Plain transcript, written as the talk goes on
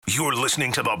You're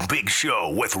listening to The Big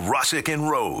Show with Russick and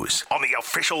Rose on the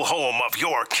official home of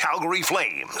your Calgary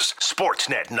Flames,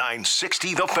 Sportsnet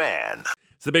 960 The Fan.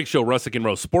 It's The Big Show, Russick and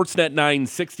Rose, Sportsnet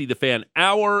 960 The Fan,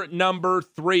 hour number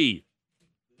 3.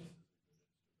 We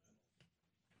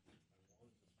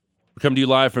come to you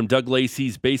live from Doug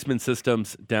Lacey's Basement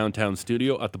Systems downtown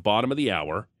studio at the bottom of the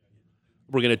hour.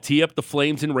 We're going to tee up the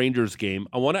Flames and Rangers game.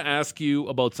 I want to ask you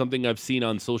about something I've seen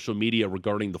on social media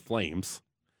regarding the Flames.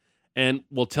 And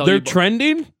we'll tell They're you. They're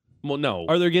trending? Well, no.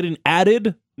 Are they getting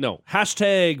added? No.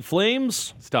 Hashtag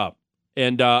Flames? Stop.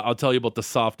 And I'll tell you about the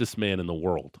softest man in the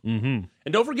world. Mm-hmm.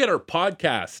 And don't forget our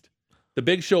podcast, The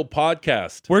Big Show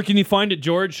Podcast. Where can you find it,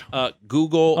 George?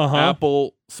 Google,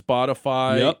 Apple,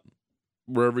 Spotify, Yep.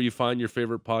 Wherever you find your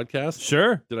favorite podcast.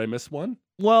 Sure. Did I miss one?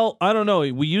 Well, I don't know.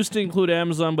 We used to include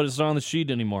Amazon, but it's not on the sheet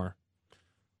anymore.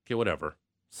 Okay, whatever.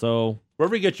 So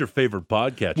wherever you get your favorite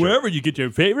podcast. Wherever you get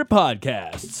your favorite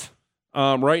podcasts.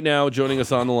 Right now, joining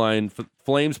us on the line,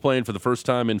 Flames playing for the first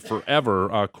time in forever,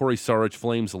 Corey Sarich,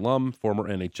 Flames alum, former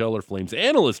NHLer, Flames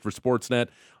analyst for Sportsnet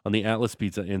on the Atlas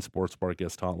Pizza and Sports Bar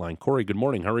guest hotline. Corey, good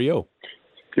morning. How are you?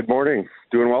 Good morning.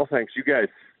 Doing well, thanks. You guys?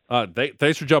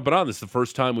 Thanks for jumping on. This is the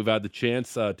first time we've had the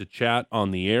chance to chat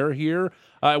on the air here.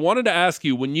 I wanted to ask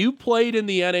you, when you played in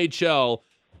the NHL,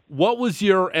 what was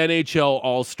your NHL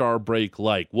All-Star break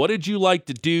like? What did you like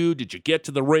to do? Did you get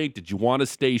to the rink? Did you want to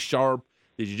stay sharp?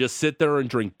 Did you just sit there and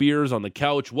drink beers on the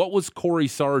couch? What was Corey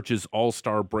Sarich's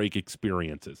All-Star break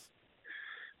experiences?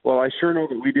 Well, I sure know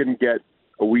that we didn't get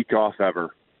a week off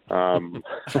ever.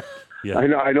 Yeah.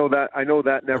 I know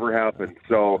that never happened.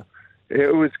 So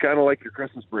it was kind of like your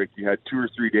Christmas break. You had 2 or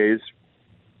 3 days,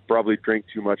 probably drink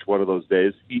too much one of those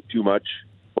days, eat too much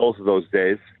both of those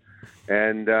days,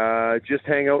 and just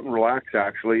hang out and relax,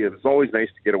 actually. It was always nice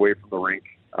to get away from the rink.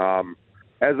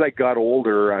 As I got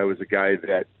older, I was a guy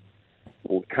that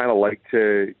kind of like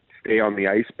to stay on the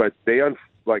ice, but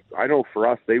I know for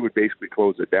us, they would basically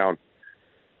close it down.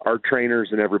 Our trainers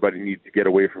and everybody needs to get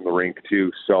away from the rink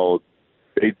too, so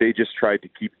they just tried to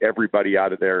keep everybody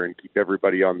out of there and keep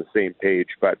everybody on the same page.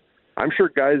 But I'm sure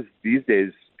guys these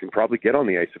days can probably get on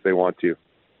the ice if they want to.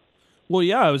 Well,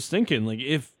 yeah, I was thinking, like,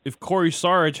 if Corey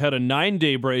Sarich had a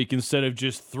 9-day break instead of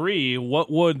just 3,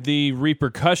 what would the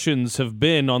repercussions have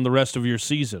been on the rest of your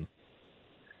season?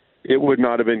 It would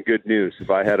not have been good news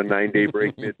if I had a 9-day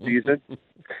break mid-season.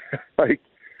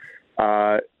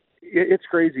 It's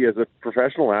crazy. As a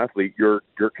professional athlete, your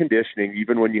conditioning,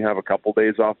 even when you have a couple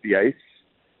days off the ice,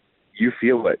 you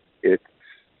feel it.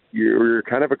 You're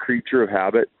kind of a creature of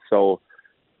habit. So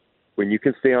when you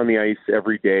can stay on the ice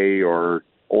every day or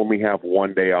only have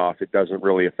 1 day off, it doesn't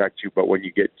really affect you. But when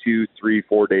you get 2, 3,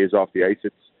 4 days off the ice,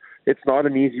 it's not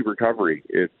an easy recovery.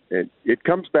 It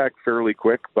comes back fairly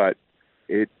quick, but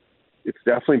it's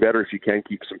definitely better if you can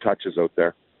keep some touches out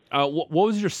there. What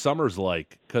was your summers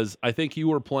like? Because I think you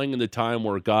were playing in the time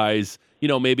where guys,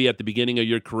 maybe at the beginning of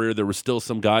your career, there were still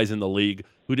some guys in the league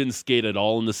who didn't skate at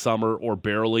all in the summer or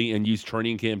barely and used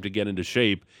training camp to get into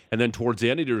shape. And then towards the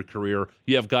end of your career,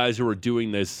 you have guys who are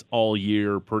doing this all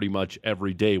year pretty much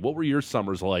every day. What were your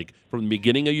summers like from the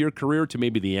beginning of your career to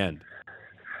maybe the end?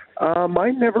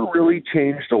 Mine never really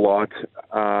changed a lot.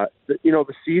 The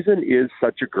season is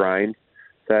such a grind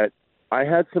that I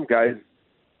had some guys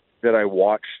that I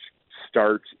watched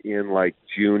start in like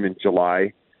June and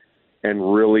July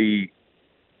and really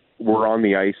were on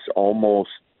the ice almost,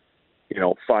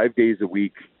 5 days a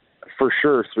week for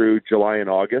sure through July and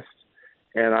August.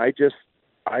 And I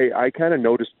kind of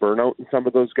noticed burnout in some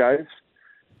of those guys.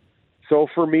 So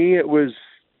for me, it was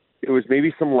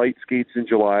maybe some light skates in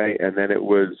July, and then it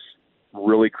was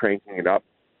really cranking it up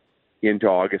into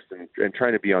August and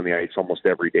trying to be on the ice almost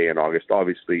every day in August.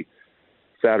 Obviously,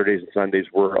 Saturdays and Sundays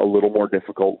were a little more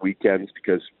difficult weekends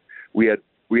because we had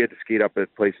to skate up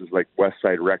at places like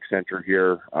Westside Rec Center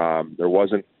here. There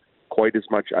wasn't quite as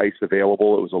much ice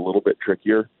available. It was a little bit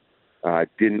trickier.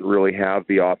 Didn't really have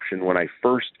the option when I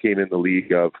first came in the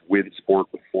league of wind sport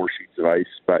with 4 sheets of ice,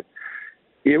 but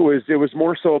it was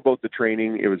more so about the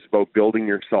training. It was about building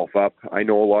yourself up. I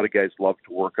know a lot of guys love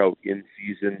to work out in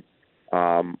season.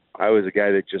 I was a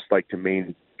guy that just liked to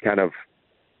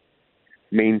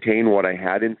maintain what I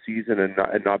had in season and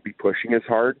not be pushing as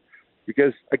hard.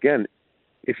 Because again,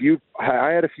 I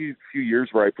had a few years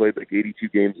where I played like 82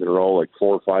 games in a row, like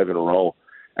 4 or 5 in a row,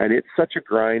 and it's such a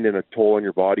grind and a toll on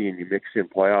your body, and you mix in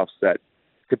playoffs that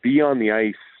to be on the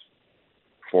ice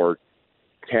for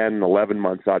 10, 11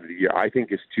 months out of the year, I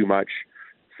think is too much.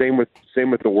 Same with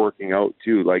the working out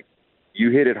too. Like,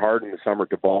 you hit it hard in the summer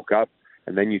to bulk up,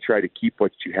 and then you try to keep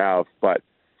what you have. But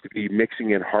to be mixing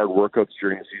in hard workouts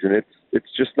during the season,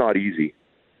 it's just not easy.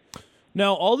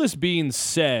 Now, all this being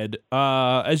said,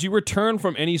 as you return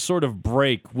from any sort of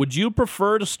break, would you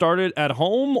prefer to start it at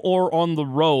home or on the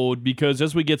road? Because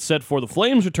as we get set for the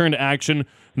Flames' return to action,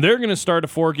 they're going to start a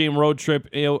 4-game road trip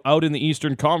out in the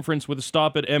Eastern Conference with a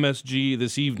stop at MSG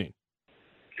this evening.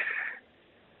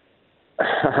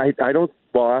 I don't.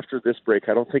 Well, after this break,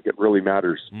 I don't think it really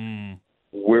matters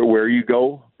where you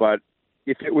go. But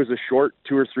if it was a short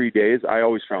 2 or 3 days, I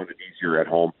always found it easier at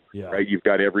home. Yeah. Right? You've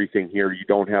got everything here. You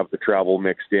don't have the travel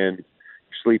mixed in.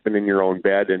 You're sleeping in your own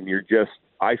bed, and you're just.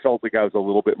 I felt like I was a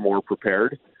little bit more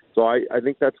prepared. So I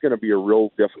think that's going to be a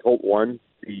real difficult one.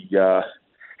 The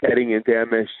heading into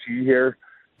MSG here,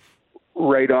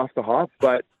 right off the hop.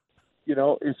 But if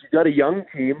you got a young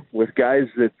team with guys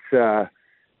that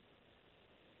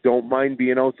don't mind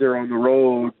being out there on the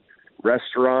road,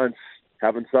 restaurants,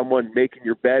 having someone making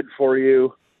your bed for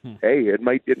you. Hey, it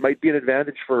might be an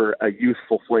advantage for a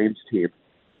youthful Flames team.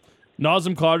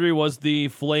 Nazem Kadri was the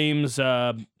Flames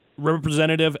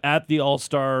representative at the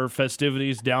All-Star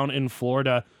festivities down in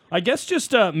Florida. I guess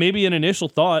just maybe an initial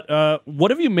thought, what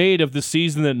have you made of the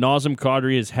season that Nazem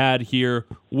Kadri has had here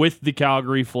with the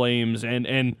Calgary Flames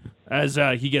and as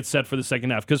he gets set for the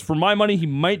second half? Because for my money, he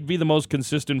might be the most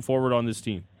consistent forward on this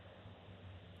team.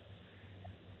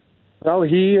 Well,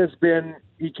 he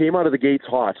came out of the gates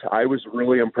hot. I was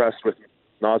really impressed with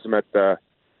Nazem at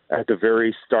the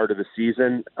very start of the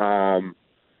season.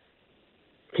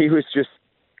 He was just,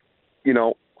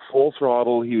 full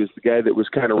throttle. He was the guy that was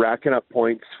kind of racking up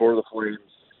points for the Flames.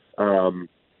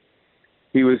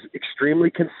 He was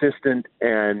extremely consistent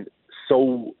and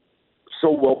so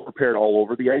well prepared all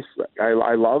over the ice.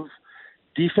 I love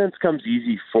defense comes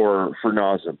easy for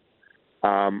Nazem.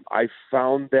 I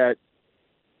found that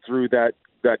through that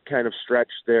kind of stretch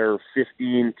there,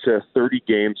 15 to 30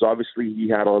 games, obviously he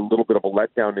had a little bit of a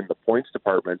letdown in the points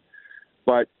department.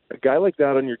 But a guy like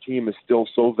that on your team is still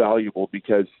so valuable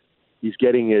because he's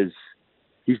doing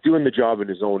the job in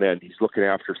his own end. He's looking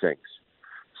after things.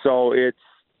 So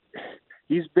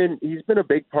he's been a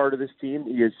big part of this team.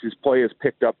 His play has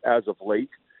picked up as of late.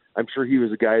 I'm sure he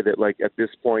was a guy that, like, at this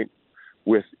point,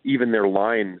 with even their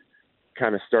line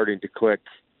kind of starting to click,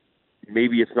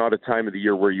 maybe it's not a time of the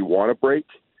year where you want to break,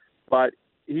 but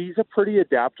he's a pretty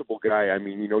adaptable guy. I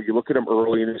mean, you look at him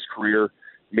early in his career,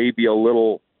 maybe a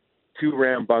little too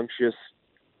rambunctious,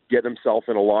 getting himself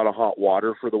in a lot of hot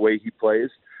water for the way he plays.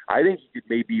 I think he could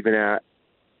maybe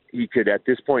at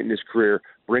this point in his career,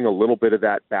 bring a little bit of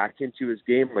that back into his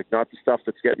game, like not the stuff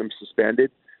that's getting him suspended,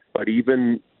 but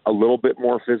even a little bit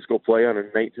more physical play on a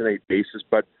night-to-night basis.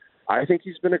 But I think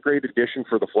he's been a great addition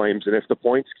for the Flames, and if the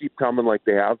points keep coming like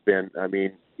they have been, I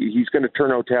mean, he's going to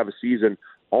turn out to have a season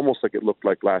almost like it looked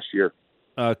like last year.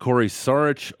 Corey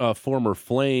Sarich, former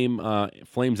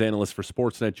Flames analyst for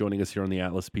Sportsnet, joining us here on the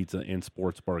Atlas Pizza and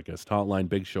Sports Bar Guest Hotline.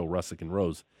 Big Show, Russick and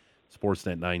Rose,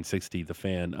 Sportsnet 960, The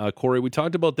Fan. Corey, we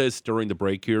talked about this during the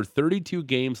break here. 32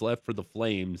 games left for the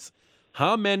Flames.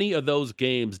 How many of those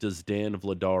games does Dan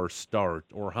Vladar start,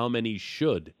 or how many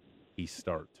should he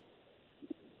start?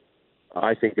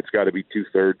 I think it's got to be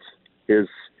 2/3.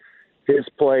 His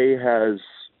play has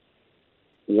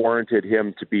warranted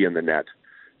him to be in the net.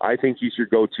 I think he's your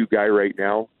go-to guy right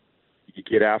now. You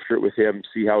get after it with him,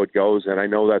 see how it goes. And I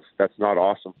know that's not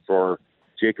awesome for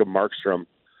Jacob Markstrom,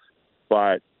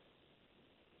 but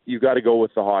you got to go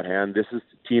with the hot hand. This is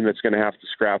the team that's going to have to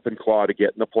scrap and claw to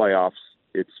get in the playoffs.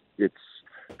 It's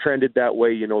trended that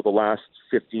way. The last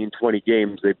 15, 20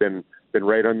 games, they've been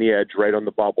right on the edge, right on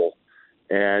the bubble.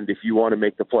 And if you want to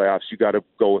make the playoffs, you got to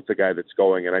go with the guy that's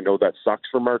going. And I know that sucks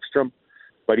for Markstrom,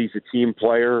 but he's a team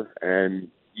player, and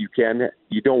you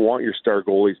don't want your star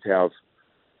goalies to have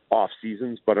off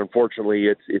seasons, but unfortunately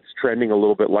it's trending a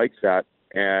little bit like that.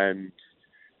 And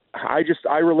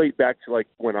I relate back to, like,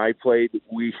 when I played,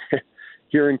 we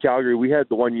here in Calgary, we had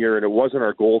the one year, and it wasn't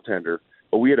our goaltender,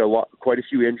 but we had quite a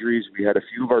few injuries. We had a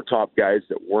few of our top guys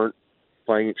that weren't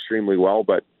playing extremely well,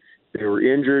 but they were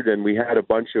injured, and we had a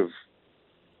bunch of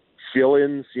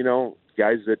fill-ins,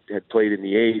 guys that had played in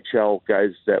the AHL,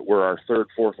 guys that were our third,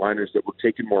 fourth liners that were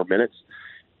taking more minutes.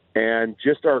 And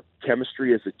just our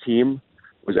chemistry as a team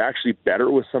was actually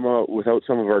better without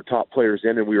some of our top players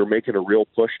in, and we were making a real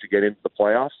push to get into the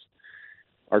playoffs.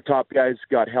 Our top guys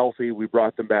got healthy. We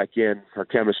brought them back in. Our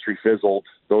chemistry fizzled.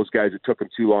 Those guys, it took them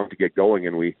too long to get going,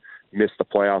 and we missed the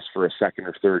playoffs for a second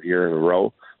or third year in a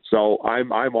row. So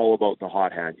I'm all about the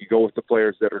hot hand. You go with the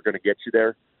players that are going to get you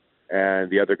there, and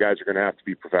the other guys are going to have to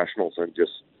be professionals and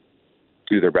just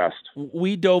do their best.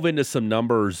 We dove into some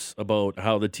numbers about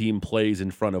how the team plays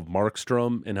in front of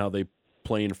Markstrom and how they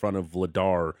play in front of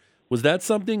Vladar. Was that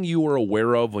something you were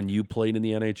aware of when you played in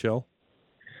the NHL?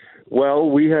 Well,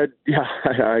 we had, yeah,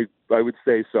 I would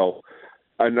say so.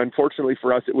 And unfortunately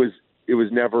for us, it was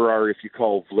never our, if you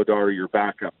call Vladar your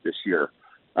backup this year.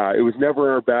 It was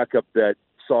never our backup that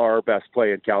saw our best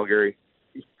play in Calgary.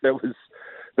 That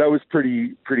was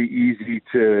pretty easy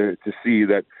to see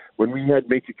that when we had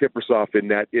Mika Kiprusoff in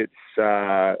net,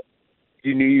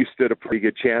 you knew you stood a pretty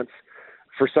good chance.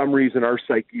 For some reason, our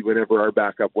psyche, whenever our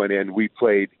backup went in, we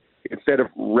played, instead of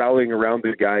rallying around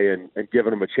the guy and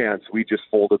giving him a chance, we just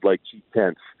folded like cheap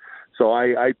tents. So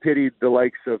I pitied the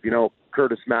likes of,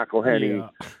 Curtis McElhenney.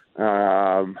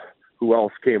 Yeah. Who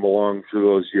else came along through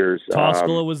those years?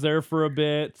 Toskala was there for a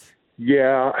bit.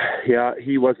 Yeah,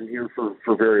 he wasn't here for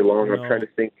very long. No. I'm trying to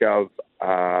think of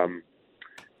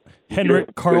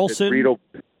Henrik Karlsson.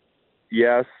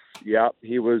 Yes, yeah,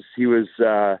 he was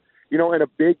and a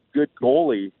big good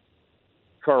goalie,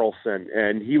 Karlsson,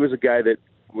 and he was a guy that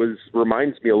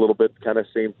reminds me a little bit kind of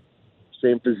same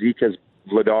physique as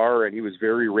Vladar, and he was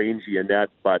very rangy in that,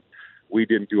 but we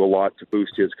didn't do a lot to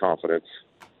boost his confidence.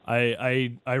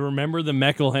 I remember the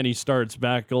McElhenney starts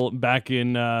back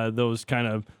in those kind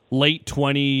of late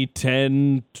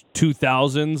 2010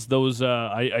 2000s. Those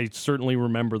I certainly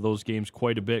remember those games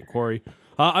quite a bit, Corey.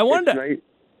 I wanted to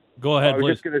go ahead,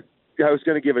 please. I was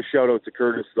gonna give a shout out to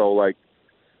Curtis though. Like,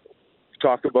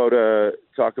 talk about a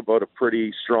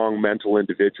pretty strong mental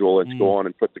individual and go on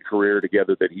and put the career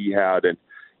together that he had, and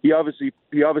he obviously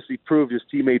proved his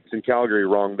teammates in Calgary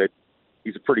wrong that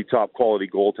he's a pretty top quality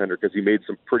goaltender, because he made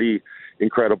some pretty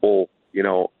incredible,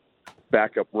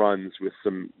 backup runs with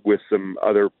some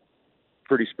other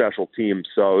pretty special teams.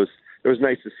 So it was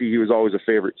nice to see. He was always a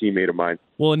favorite teammate of mine.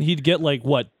 Well, and he'd get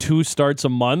 2 starts a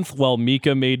month, while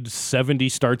Mika made 70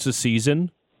 starts a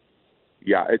season.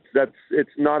 Yeah, it's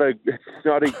not a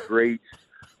great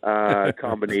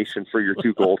combination for your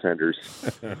two goaltenders.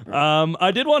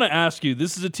 I did want to ask you,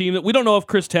 this is a team that we don't know if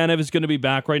Chris Tanev is going to be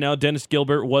back right now. Dennis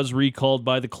Gilbert was recalled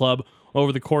by the club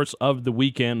over the course of the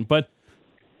weekend. But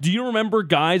do you remember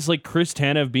guys like Chris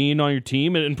Tanev being on your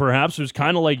team? And perhaps it was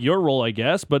kind of like your role, I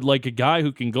guess, but like a guy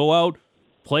who can go out,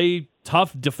 play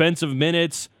tough defensive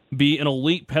minutes, be an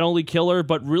elite penalty killer,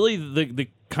 but really the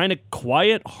kind of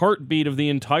quiet heartbeat of the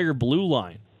entire blue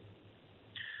line.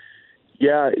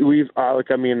 Yeah,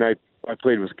 I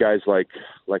played with guys like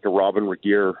a Robin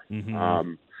Regeer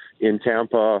in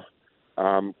Tampa.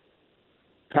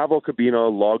 Pavel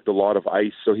Kabina logged a lot of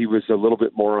ice, so he was a little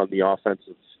bit more on the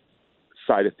offensive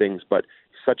side of things, but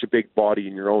such a big body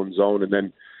in your own zone. And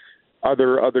then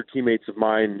other teammates of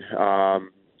mine,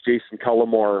 Jason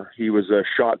Cullimore, he was a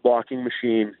shot blocking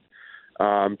machine,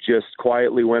 just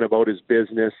quietly went about his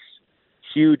business.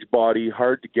 Huge body,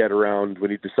 hard to get around.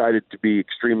 When he decided to be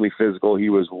extremely physical, he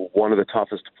was one of the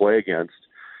toughest to play against.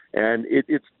 And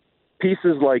it's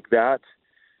pieces like that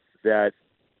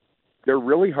they're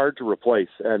really hard to replace.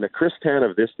 And the Chris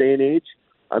Tanev of this day and age,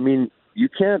 you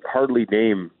can't hardly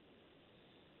name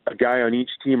a guy on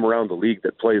each team around the league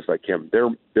that plays like him.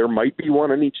 There might be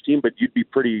one on each team, but you'd be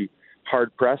pretty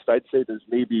hard pressed. I'd say there's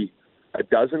maybe a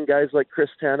dozen guys like Chris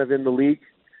Tanev in the league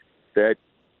that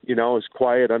is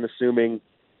quiet, unassuming,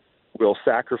 will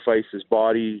sacrifice his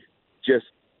body. Just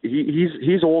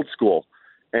he's old school,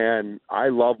 and I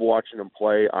love watching him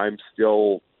play. I'm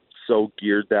still so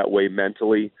geared that way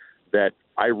mentally that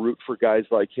I root for guys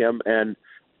like him. And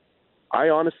I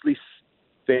honestly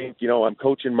think, I'm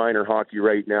coaching minor hockey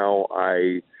right now.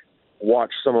 I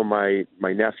watch some of my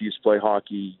nephews play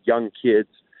hockey, young kids.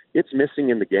 It's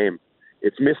missing in the game.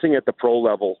 It's missing at the pro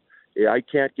level. I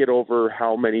can't get over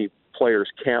how many players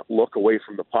can't look away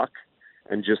from the puck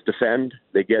and just defend.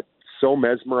 They get so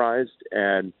mesmerized,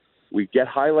 and we get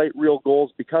highlight reel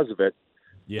goals because of it.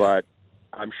 Yeah. But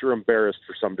I'm sure embarrassed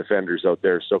for some defenders out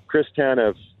there. So Chris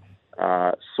Tanev,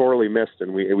 sorely missed,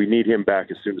 and we need him back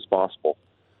as soon as possible.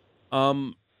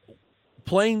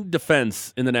 Playing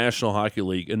defense in the National Hockey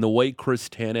League and the way Chris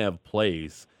Tanev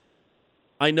plays,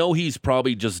 I know he's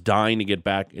probably just dying to get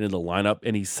back into the lineup,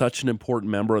 and he's such an important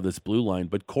member of this blue line.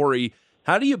 But Corey,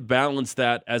 how do you balance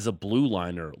that as a blue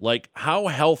liner? Like, how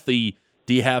healthy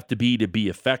do you have to be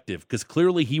effective? Because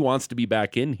clearly he wants to be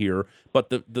back in here, but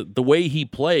the way he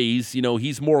plays,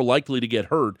 he's more likely to get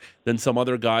hurt than some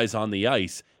other guys on the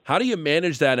ice. How do you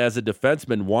manage that as a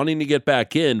defenseman, wanting to get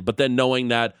back in, but then knowing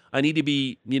that I need to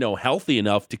be, healthy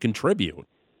enough to contribute?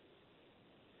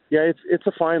 Yeah, it's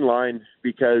a fine line,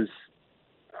 because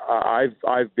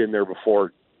I've been there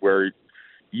before, where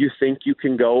you think you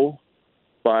can go,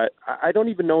 but I don't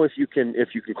even know if you can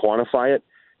quantify it.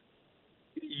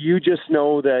 You just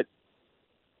know that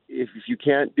if you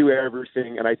can't do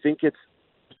everything, and I think it's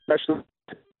especially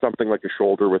something like a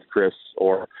shoulder with Chris,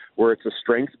 or where it's a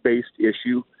strength-based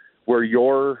issue, where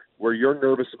you're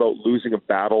nervous about losing a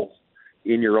battle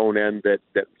in your own end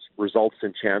that results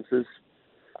in chances.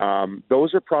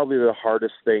 Those are probably the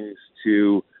hardest things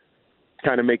to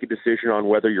kind of make a decision on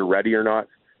whether you're ready or not.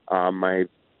 I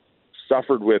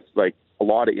suffered with like a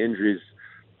lot of injuries,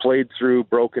 played through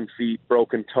broken feet,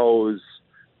 broken toes,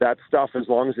 that stuff. As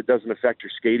long as it doesn't affect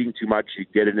your skating too much, you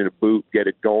get it in a boot, get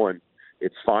it going,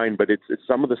 it's fine. But it's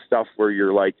some of the stuff where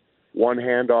you're like one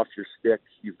hand off your stick.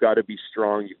 You've got to be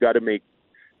strong. You've got to make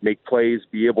plays,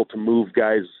 be able to move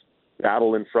guys,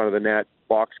 battle in front of the net,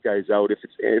 box guys out. If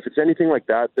it's anything like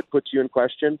that puts you in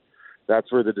question,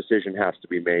 that's where the decision has to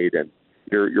be made. And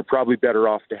you're probably better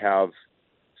off to have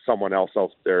someone else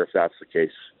out there if that's the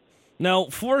case. Now,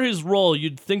 for his role,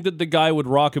 you'd think that the guy would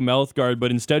rock a mouth guard, but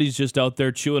instead he's just out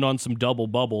there chewing on some double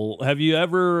bubble. Did you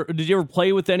ever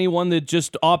play with anyone that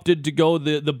just opted to go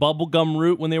the bubble gum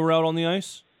route when they were out on the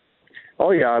ice?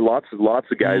 Oh yeah, lots of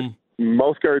guys.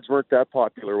 Mouth guards weren't that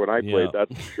popular when I played,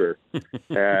 that's for sure.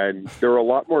 And there were a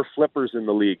lot more flippers in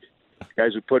the league.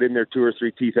 Guys would put in their 2 or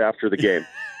 3 teeth after the game.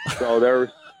 So there's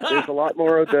a lot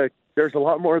more of the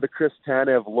Chris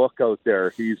Tanev look out there.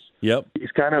 He's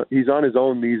on his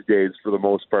own these days for the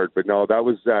most part. But no, that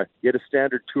was you had a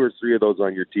standard 2 or 3 of those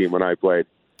on your team when I played.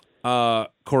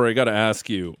 Corey, I got to ask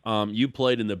you. You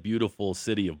played in the beautiful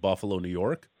city of Buffalo, New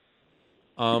York.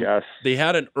 Yes. They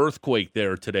had an earthquake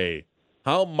there today.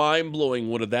 How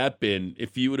mind-blowing would have that been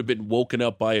if you would have been woken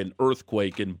up by an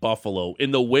earthquake in Buffalo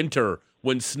in the winter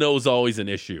when snow's always an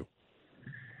issue?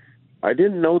 I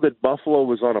didn't know that Buffalo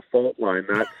was on a fault line.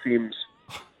 That seems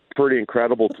pretty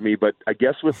incredible to me. But I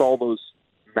guess with all those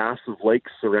massive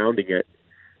lakes surrounding it,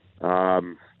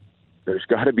 there's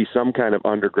got to be some kind of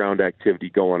underground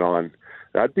activity going on.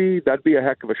 That'd be a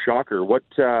heck of a shocker. What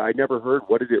I never heard.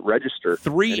 What did it register?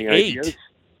 3.8.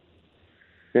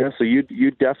 Yeah, so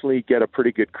you definitely get a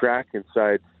pretty good crack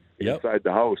inside the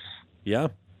house. Yeah.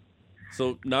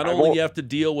 So not only do you have to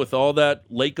deal with all that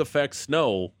lake effect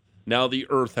snow, now the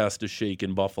earth has to shake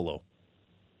in Buffalo.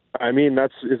 I mean,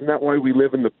 isn't that why we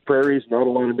live in the prairies? Not a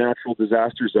lot of natural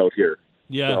disasters out here.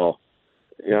 Yeah. So,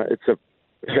 yeah,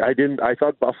 I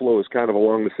thought Buffalo was kind of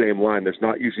along the same line. There's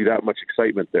not usually that much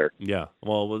excitement there. Yeah.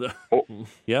 Well,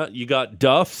 yeah, you got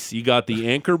Duffs, you got the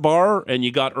Anchor Bar, and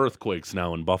you got earthquakes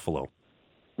now in Buffalo.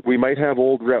 We might have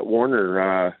old Rhett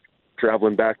Warner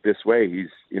traveling back this way. He's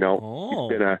been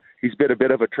a bit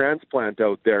of a transplant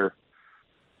out there.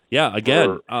 Yeah,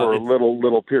 again, for a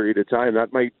little period of time.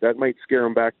 That might scare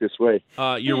him back this way.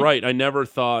 You're right. I never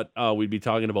thought we'd be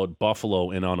talking about Buffalo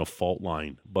and on a fault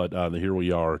line, but here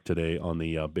we are today on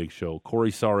the big show.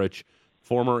 Corey Sarich,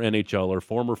 former NHLer,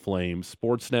 former Flames,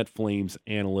 Sportsnet Flames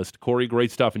analyst. Corey,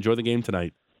 great stuff. Enjoy the game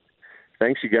tonight.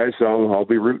 Thanks, you guys. I'll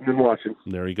be rooting and watching.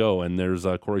 There you go. And there's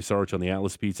Corey Sarich on the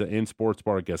Atlas Pizza and Sports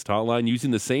Bar guest hotline using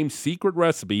the same secret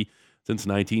recipe since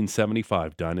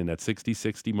 1975. Dining at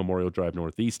 6060 Memorial Drive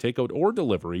Northeast. Takeout or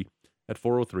delivery at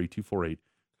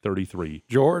 403-248-3344.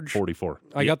 George,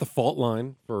 I got the fault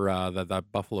line for that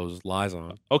Buffalo's lies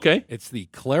on. Okay. It's the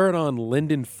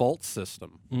Clarendon-Linden fault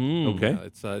system. Okay.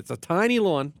 It's a tiny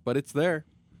one, but it's there.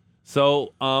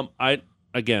 So I'm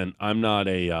not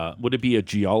a, would it be a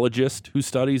geologist who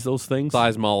studies those things?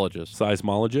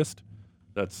 Seismologist.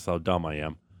 That's how dumb I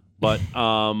am. But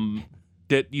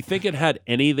did you think it had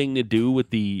anything to do with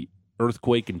the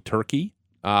earthquake in Turkey?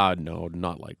 No,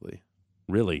 not likely.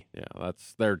 Really? Yeah,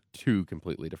 they're two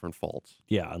completely different faults.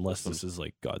 Yeah, unless this is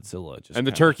like Godzilla. And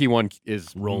the Turkey one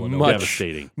is rolling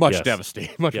devastating.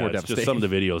 Devastating. Much more devastating. Just some of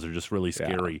the videos are just really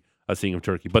scary. Seeing of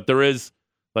Turkey. But there is,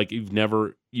 like,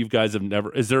 you guys have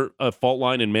never, is there a fault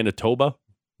line in Manitoba?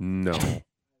 No.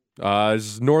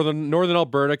 Northern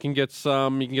Alberta can get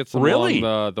some. You can get some really?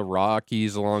 along the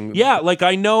Rockies along. Yeah, like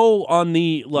I know on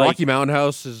the Rocky Mountain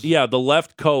House is. Yeah, the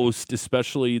left coast,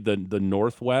 especially the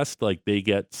Northwest, like they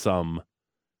get some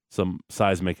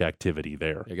seismic activity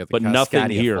there, but nothing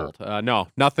here. No,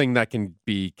 nothing that can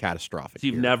be catastrophic. So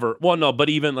you've never, but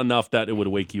even enough that it would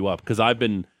wake you up, because I've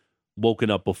been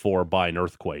woken up before by an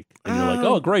earthquake, and you're like,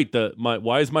 oh great,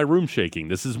 why is my room shaking?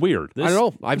 This is weird. I don't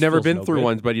know. I've never been through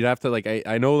ones, but you'd have to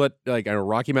I know that a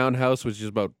Rocky Mountain House was just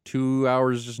about 2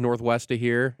 hours just northwest of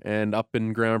here, and up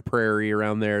in Grand Prairie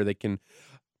around there they can.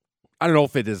 I don't know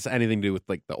if it has anything to do with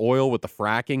like the oil with the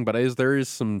fracking, but there is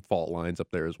some fault lines up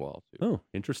there as well, too. Oh,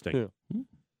 interesting. Yeah.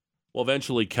 Well,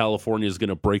 eventually California is going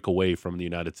to break away from the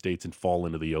United States and fall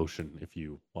into the ocean if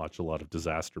you watch a lot of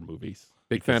disaster movies.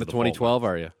 Big fan of 2012,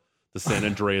 are you? The San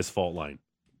Andreas fault line.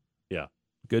 Yeah.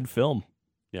 Good film.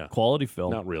 Yeah. Quality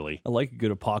film. Not really. I like a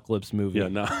good apocalypse movie. Yeah,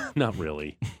 not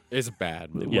really. It's a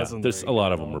bad movie. Yeah, there's a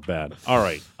lot of them are bad. All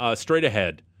right. Straight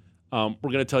ahead. We're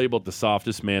going to tell you about the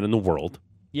softest man in the world.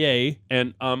 Yay.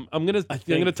 And I'm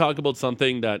gonna talk about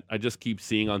something that I just keep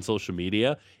seeing on social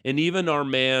media, and even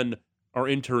our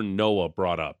intern Noah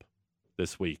brought up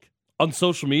this week. On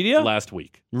social media? Last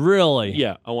week. Really?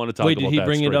 Yeah, I want to talk Wait, about that. did he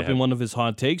bring it straight up ahead. in one of his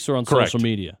hot takes or on Correct. social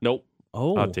media? Nope.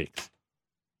 Oh. Hot takes.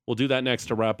 We'll do that next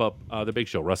to wrap up the big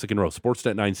show. Russick and Rose,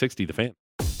 Sportsnet 960, The Fan.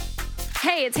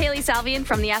 Hey, it's Haley Salvian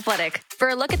from The Athletic. For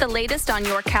a look at the latest on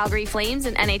your Calgary Flames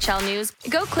and NHL news,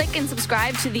 go click and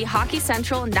subscribe to the Hockey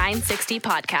Central 960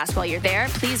 podcast. While you're there,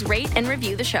 please rate and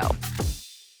review the show.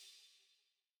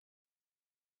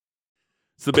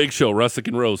 It's the big show. Russick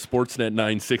and Rose, Sportsnet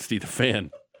 960, The Fan.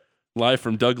 Live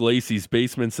from Doug Lacey's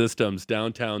Basement Systems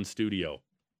downtown studio.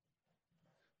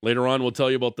 Later on, we'll tell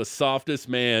you about the softest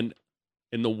man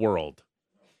in the world.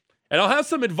 And I'll have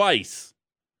some advice.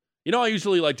 You know, I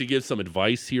usually like to give some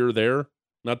advice here or there.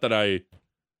 Not that I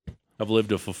have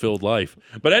lived a fulfilled life.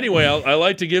 But anyway, I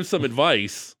like to give some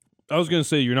advice. I was going to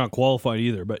say you're not qualified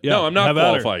either, but yeah. No, I'm not have at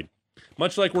her. qualified.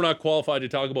 Much like we're not qualified to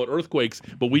talk about earthquakes,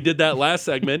 but we did that last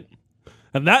segment.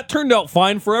 And that turned out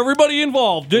fine for everybody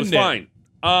involved, didn't It was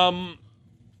fine.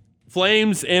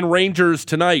 Flames and Rangers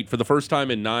tonight for the first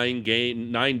time in 9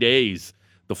 days.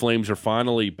 The Flames are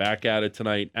finally back at it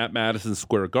tonight at Madison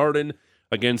Square Garden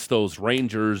against those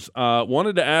Rangers.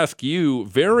 Wanted to ask you,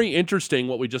 very interesting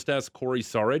what we just asked Corey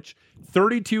Sarich.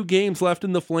 32 games left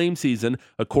in the Flame season.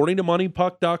 According to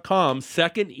MoneyPuck.com,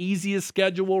 second easiest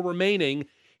schedule remaining.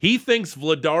 He thinks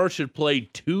Vladar should play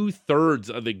 2/3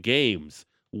 of the games.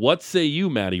 What say you,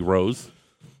 Matty Rose?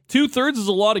 2/3 is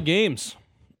a lot of games.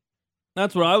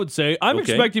 That's what I would say. I'm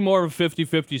Okay. expecting more of a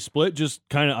 50-50 split, just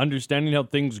kind of understanding how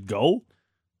things go.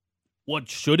 What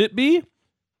should it be?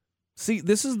 See,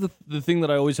 this is the thing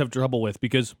that I always have trouble with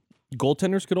because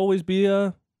goaltenders could always be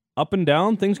up and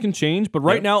down. Things can change. But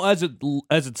right Yep. now,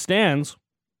 as it stands,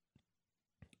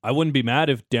 I wouldn't be mad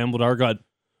if Dan Vladar got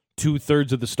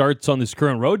 2/3 of the starts on this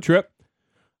current road trip.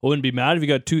 I wouldn't be mad if he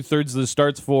got 2/3 of the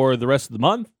starts for the rest of the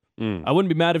month. I wouldn't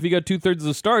be mad if he got 2/3 of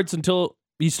the starts until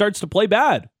he starts to play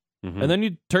bad. And then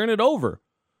you turn it over.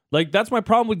 Like, that's my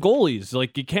problem with goalies.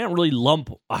 Like, you can't really lump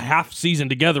a half season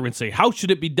together and say, how should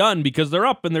it be done? Because they're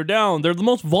up and they're down. They're the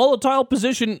most volatile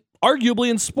position, arguably,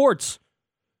 in sports,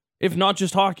 if not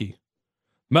just hockey.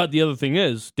 But the other thing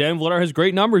is, Dan Vladar has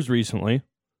great numbers recently.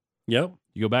 Yep.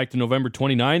 You go back to November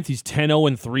 29th, he's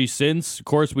 10-0-3 since. Of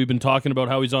course, we've been talking about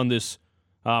how he's on this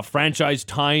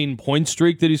franchise-tying point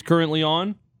streak that he's currently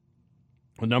on.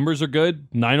 The numbers are good.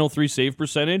 903 save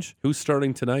percentage. Who's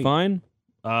starting tonight? Fine.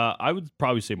 I would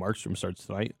probably say Markstrom starts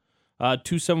tonight.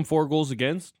 274 goals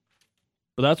against.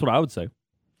 But that's what I would say.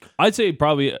 I'd say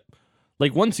probably,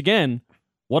 like, once again,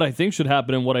 what I think should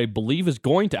happen and what I believe is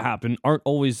going to happen aren't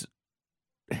always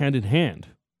hand in hand.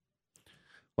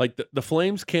 Like, the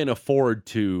Flames can't afford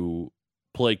to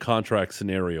play contract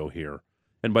scenario here.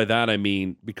 And by that, I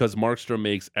mean, because Markstrom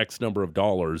makes X number of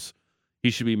dollars,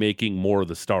 he should be making more of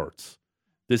the starts.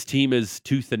 This team is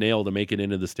tooth and nail to make it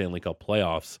into the Stanley Cup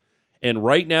playoffs. And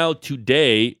right now,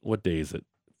 today, what day is it?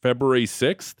 February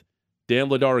 6th, Dan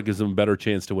Vladar gives him a better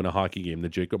chance to win a hockey game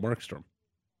than Jacob Markstrom.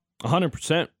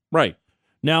 100%. Right.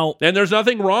 Now, And there's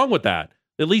nothing wrong with that.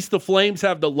 At least the Flames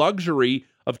have the luxury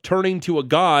of turning to a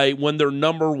guy when their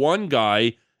number one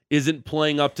guy isn't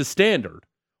playing up to standard.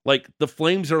 Like, the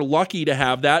Flames are lucky to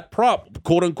have that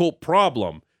quote-unquote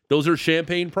problem. Those are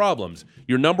champagne problems.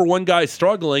 Your number one guy is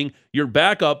struggling. Your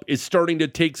backup is starting to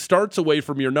take starts away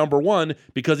from your number one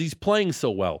because he's playing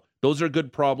so well. Those are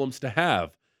good problems to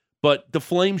have. But the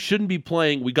Flames shouldn't be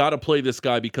playing, we got to play this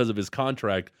guy because of his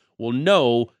contract. Well,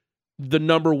 no, the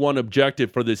number one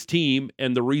objective for this team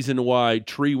and the reason why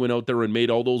Tree went out there and made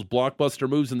all those blockbuster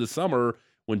moves in the summer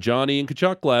when Johnny and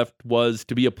Tkachuk left was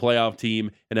to be a playoff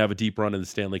team and have a deep run in the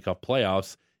Stanley Cup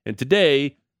playoffs. And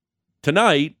tonight,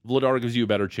 Vladar gives you a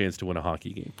better chance to win a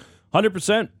hockey game.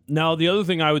 100%. Now, the other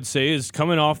thing I would say is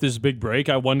coming off this big break,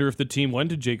 I wonder if the team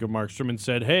went to Jacob Markstrom and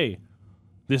said, hey,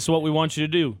 this is what we want you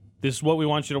to do. This is what we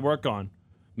want you to work on.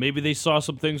 Maybe they saw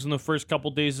some things in the first couple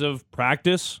days of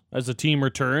practice as the team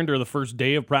returned or the first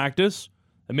day of practice.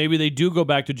 And maybe they do go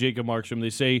back to Jacob Markstrom. They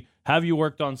say, have you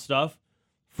worked on stuff?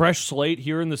 Fresh slate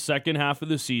here in the second half of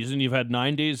the season. You've had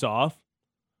 9 days off.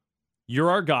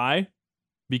 You're our guy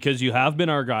because you have been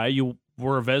our guy. You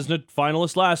were a Vezina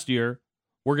finalist last year.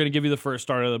 We're going to give you the first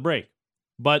start of the break.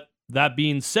 But that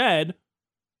being said,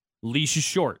 leash is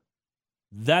short.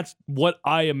 That's what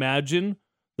I imagine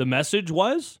the message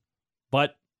was.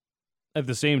 But at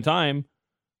the same time,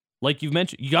 like you've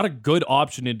mentioned, you got a good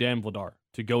option in Dan Vladar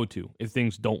to go to if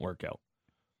things don't work out.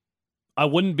 I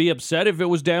wouldn't be upset if it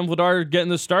was Dan Vladar getting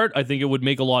the start. I think it would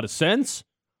make a lot of sense.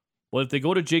 Well, if they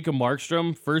go to Jacob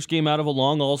Markstrom, first game out of a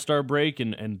long All-Star break,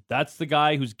 and that's the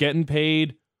guy who's getting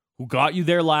paid, who got you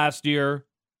there last year,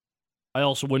 I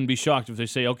also wouldn't be shocked if they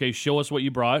say, okay, show us what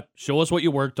you brought, show us what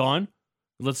you worked on,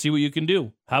 let's see what you can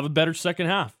do. Have a better second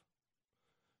half.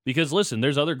 Because, listen,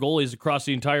 there's other goalies across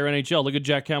the entire NHL. Look at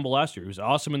Jack Campbell last year. He was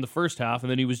awesome in the first half,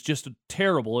 and then he was just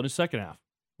terrible in his second half.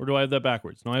 Or do I have that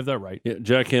backwards? No, I have that right. Yeah,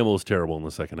 Jack Campbell was terrible in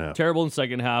the second half. Terrible in the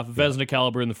second half. Vezina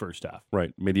caliber in the first half.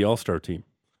 Right. Made the All-Star team.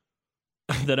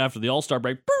 Then after the All-Star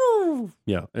break, boo!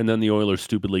 Yeah, and then the Oilers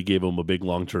stupidly gave him a big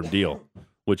long-term deal,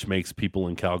 which makes people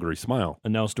in Calgary smile.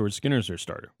 And now Stuart Skinner's their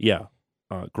starter. Yeah.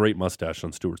 Great mustache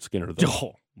on Stuart Skinner, though.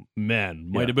 Oh,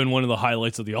 man. Might have been one of the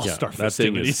highlights of the All-Star that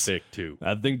festivities. thing is thick, too.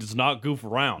 That thing does not goof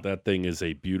around. That thing is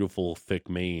a beautiful, thick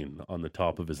mane on the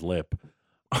top of his lip.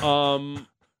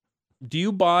 Do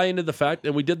you buy into the fact,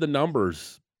 and we did the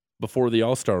numbers before the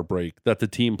All-Star break, that the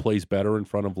team plays better in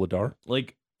front of Vladar?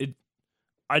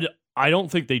 I don't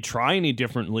think they try any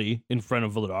differently in front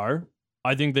of Vladar.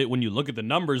 I think that when you look at the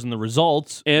numbers and the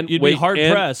results, you'd be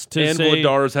hard-pressed to say... And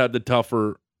Vladar's had the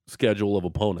tougher schedule of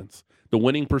opponents. The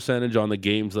winning percentage on the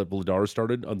games that Vladar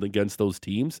started against those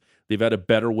teams, they've had a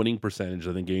better winning percentage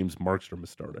than the games Markstrom has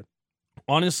started.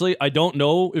 Honestly, I don't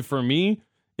know if for me,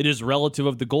 it is relative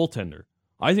of the goaltender.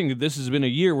 I think that this has been a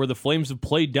year where the Flames have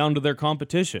played down to their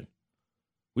competition.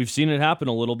 We've seen it happen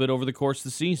a little bit over the course of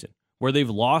the season, where they've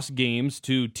lost games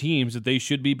to teams that they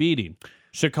should be beating.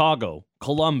 Chicago,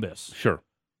 Columbus. Sure.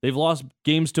 They've lost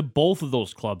games to both of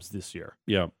those clubs this year.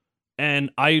 Yeah.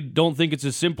 And I don't think it's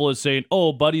as simple as saying,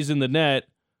 oh, Buddy's in the net,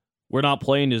 we're not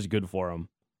playing as good for him.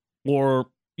 Or,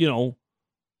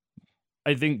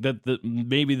 I think that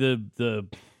maybe the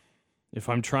if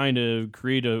I'm trying to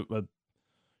create a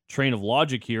train of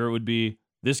logic here, it would be,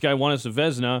 this guy won us a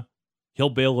Vezina, he'll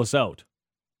bail us out.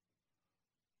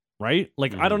 Right?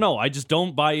 I don't know. I just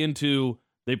don't buy into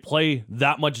they play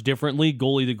that much differently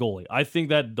goalie to goalie. I think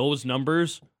that those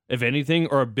numbers, if anything,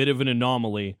 are a bit of an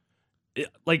anomaly.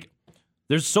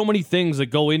 There's so many things that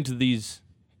go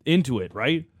into it,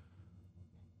 right?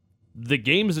 The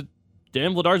games that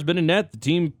Dan Vladar's been in net, the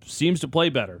team seems to play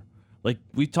better.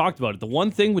 We talked about it. The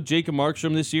one thing with Jacob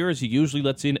Markstrom this year is he usually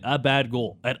lets in a bad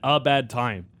goal at a bad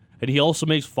time. And he also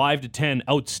makes 5 to 10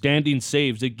 outstanding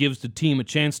saves that gives the team a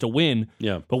chance to win.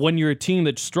 Yeah. But when you're a team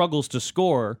that struggles to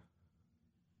score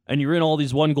and you're in all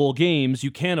these one-goal games,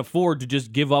 you can't afford to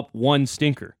just give up one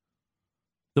stinker.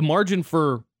 The margin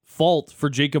for fault for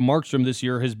Jacob Markstrom this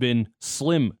year has been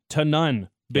slim to none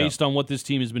based on what this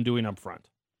team has been doing up front.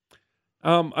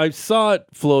 I saw it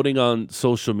floating on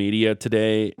social media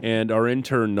today, and our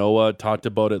intern Noah talked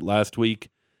about it last week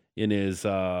in his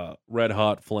Red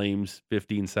Hot Flames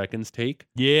 15 seconds take.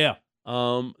 Yeah.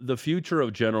 The future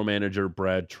of general manager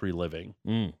Brad Treliving.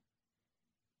 Mm.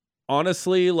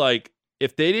 Honestly,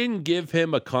 if they didn't give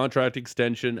him a contract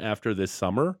extension after this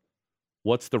summer,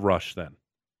 what's the rush then?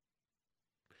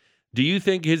 Do you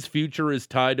think his future is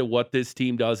tied to what this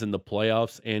team does in the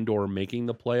playoffs and or making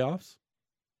the playoffs?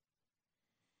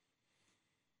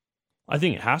 I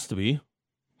think it has to be,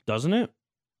 doesn't it?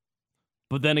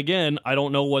 But then again, I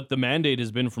don't know what the mandate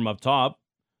has been from up top.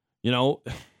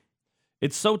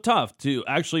 It's so tough to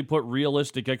actually put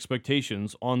realistic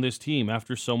expectations on this team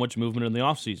after so much movement in the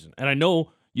offseason. And I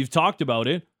know you've talked about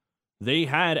it. They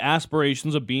had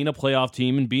aspirations of being a playoff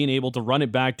team and being able to run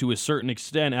it back to a certain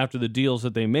extent after the deals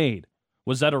that they made.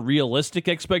 Was that a realistic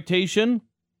expectation?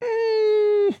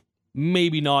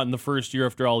 Maybe not in the first year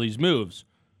after all these moves.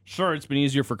 Sure, it's been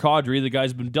easier for Kadri. The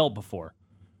guy's been dealt before.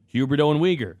 Huberdeau and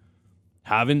Weegar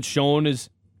haven't shown as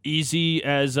easy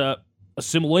as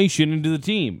assimilation into the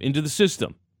team, into the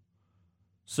system.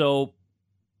 So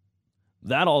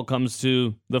that all comes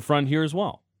to the front here as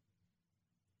well.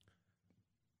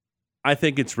 I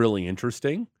think it's really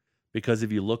interesting because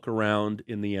if you look around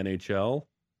in the NHL,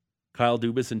 Kyle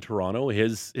Dubas in Toronto,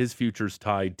 his future's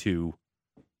tied to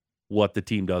what the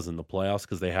team does in the playoffs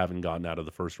because they haven't gotten out of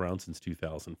the first round since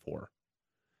 2004.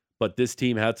 But this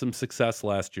team had some success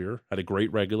last year, had a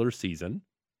great regular season,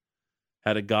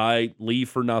 had a guy leave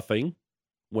for nothing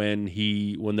when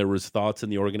there was thoughts in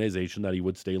the organization that he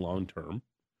would stay long term.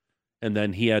 And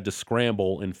then he had to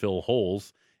scramble and fill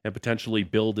holes and potentially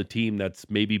build a team that's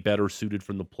maybe better suited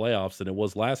from the playoffs than it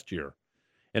was last year.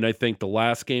 And I think the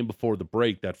last game before the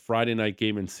break, that Friday night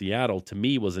game in Seattle, to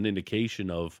me was an indication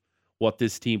of what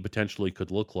this team potentially could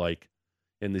look like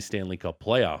in the Stanley Cup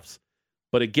playoffs.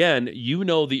 But again,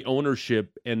 the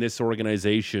ownership and this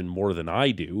organization more than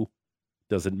I do.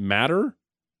 Does it matter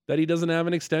that he doesn't have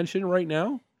an extension right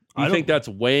now? Do you think that's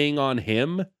weighing on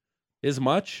him as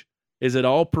much? Is it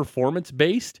all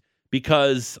performance-based?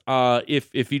 Because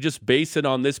if you just base it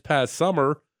on this past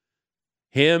summer,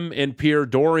 him and Pierre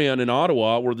Dorion in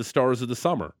Ottawa were the stars of the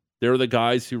summer. They're the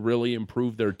guys who really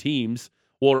improved their teams,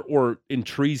 or in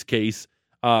Tree's case,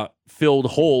 filled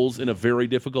holes in a very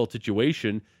difficult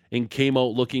situation and came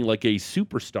out looking like a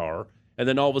superstar. And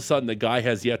then all of a sudden, the guy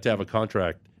has yet to have a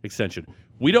contract extension.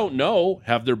 We don't know.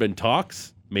 Have there been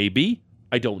talks? Maybe.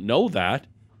 I don't know that.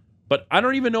 But I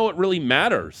don't even know it really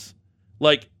matters.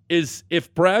 Like,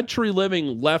 if Brad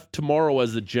Treliving left tomorrow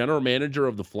as the general manager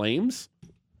of the Flames,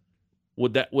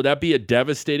 would that be a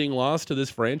devastating loss to this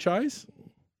franchise?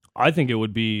 I think it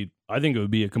would be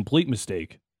a complete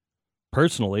mistake.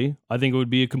 Personally, I think it would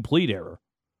be a complete error.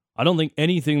 I don't think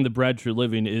anything that Brad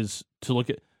Treliving is to look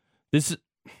at this.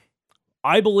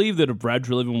 I believe that if Brad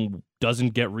Treliving doesn't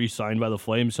get re-signed by the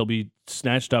Flames, he'll be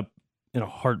snatched up in a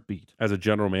heartbeat. As a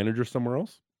general manager somewhere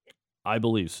else? I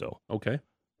believe so. Okay.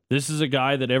 This is a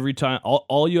guy that every time,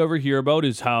 all you ever hear about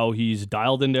is how he's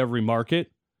dialed into every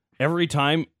market. Every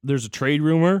time there's a trade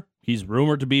rumor, he's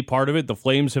rumored to be part of it. The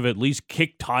Flames have at least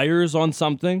kicked tires on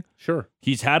something. Sure.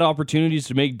 He's had opportunities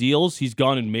to make deals. He's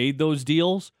gone and made those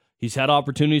deals. He's had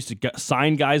opportunities to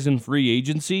sign guys in free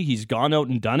agency. He's gone out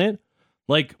and done it.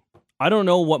 Like, I don't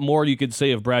know what more you could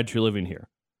say of Brad Treliving here.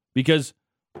 Because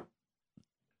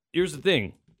here's the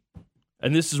thing,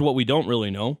 and this is what we don't really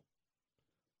know.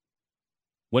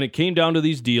 When it came down to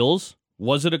these deals,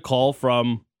 was it a call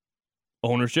from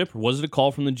ownership, or was it a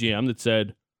call from the GM that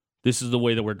said, this is the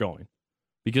way that we're going?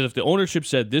 Because if the ownership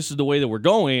said, this is the way that we're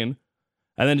going,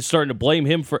 and then it's starting to blame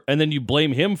him for, and then you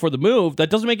blame him for the move, that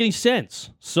doesn't make any sense.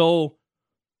 So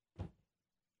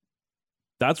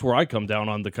that's where I come down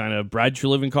on the kind of Brad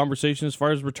Treliving conversation as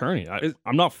far as returning.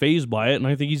 I'm not fazed by it, and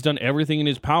I think he's done everything in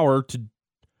his power to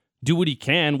do what he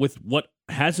can with what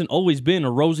hasn't always been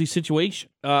a rosy situation.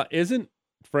 Isn't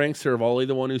Frank Seravalli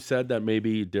the one who said that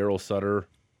maybe Daryl Sutter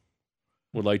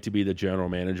would like to be the general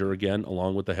manager again,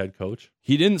 along with the head coach?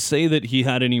 He didn't say that he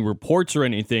had any reports or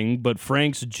anything, but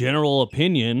Frank's general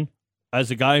opinion,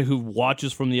 as a guy who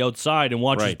watches from the outside and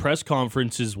watches press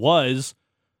conferences, was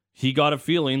he got a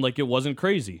feeling like it wasn't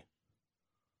crazy.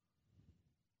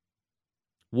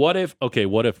 What if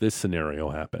this scenario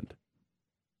happened?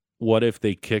 What if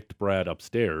they kicked Brad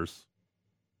upstairs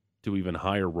to even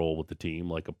higher role with the team,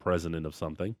 like a president of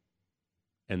something,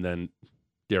 and then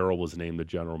Daryl was named the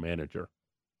general manager?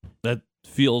 That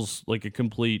feels like a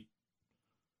complete...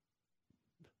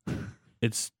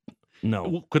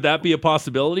 No. Could that be a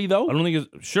possibility, though? I don't think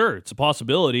it's... Sure, it's a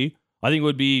possibility. I think it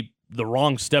would be the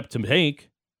wrong step to take.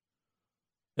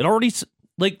 It already...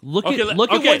 Like, look at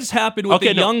what's happened with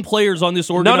the young players on this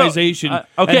organization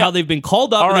and how they've been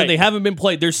called up and then they haven't been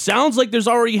played. There sounds like there's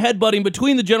already headbutting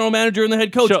between the general manager and the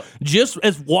head coach. Just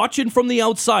as watching from the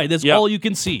outside, that's all you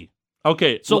can see.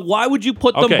 Okay. So why would you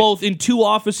put them both in two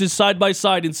offices side by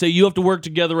side and say you have to work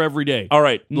together every day? All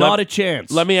right. Not a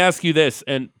chance. Let me ask you this,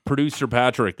 and producer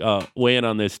Patrick, weigh in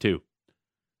on this too.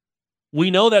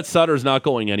 We know that Sutter's not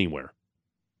going anywhere.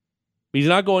 He's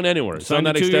not going anywhere. Signed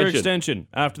a 2-year extension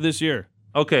after this year.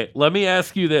 Okay, let me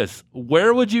ask you this.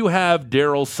 Where would you have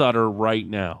Daryl Sutter right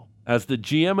now? As the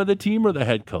GM of the team or the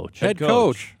head coach? Head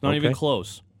coach. Not even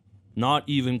close. Not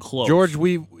even close. George,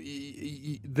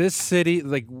 this city,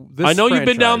 like this I know franchise, you've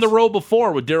been down the road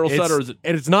before with Daryl Sutter.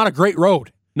 And it's not a great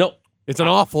road. No. It's an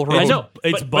awful road. I know.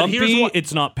 It's bumpy.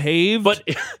 It's not paved.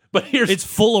 But here's... It's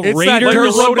full of it's Raiders. That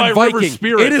dirt road by in Viking. River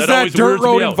Spirit. It is that dirt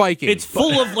road in Viking. It's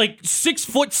full of like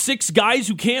 6'6" guys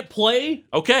who can't play.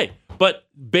 Okay. But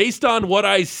based on what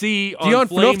I see on Dion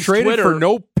Flames traded Twitter for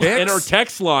no picks and our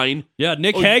text line, yeah,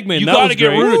 Nick Hagman, you got to get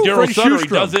rid of Daryl Sutter.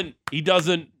 Schuster. He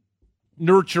doesn't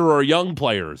nurture our young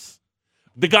players.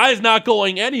 The guy's not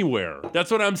going anywhere. That's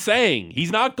what I'm saying.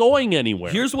 He's not going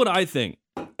anywhere. Here's what I think.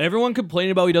 Everyone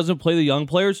complaining about he doesn't play the young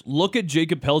players. Look at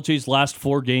Jacob Pelletier's last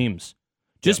 4 games.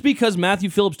 Just because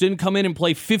Matthew Phillips didn't come in and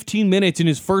play 15 minutes in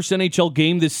his first NHL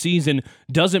game this season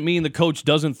doesn't mean the coach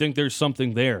doesn't think there's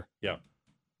something there. Yeah.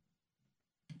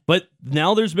 But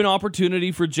now there's been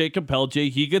opportunity for Jacob Pelletier.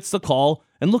 He gets the call,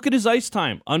 and look at his ice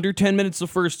time. Under 10 minutes the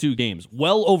first 2 games.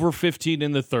 Well over 15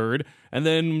 in the third, and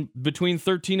then between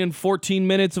 13 and 14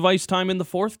 minutes of ice time in the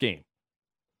 4th game.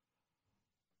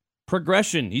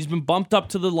 Progression. He's been bumped up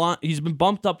to the line. He's been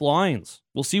bumped up lines.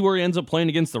 We'll see where he ends up playing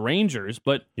against the Rangers,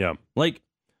 but like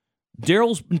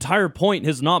Daryl's entire point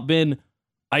has not been,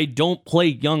 I don't play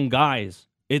young guys.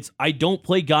 It's, I don't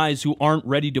play guys who aren't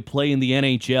ready to play in the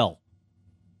NHL.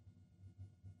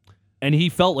 And he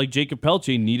felt like Jacob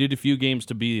Pelletier needed a few games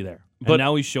to be there. But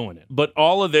now he's showing it. But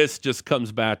all of this just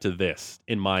comes back to this,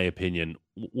 in my opinion,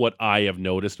 what I have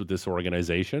noticed with this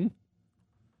organization.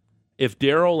 If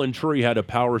Daryl and Tree had a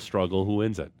power struggle, who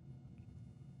wins it?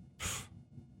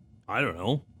 I don't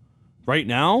know. Right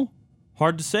now,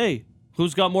 Hard to say.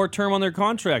 Who's got more term on their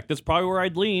contract? That's probably where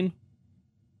I'd lean.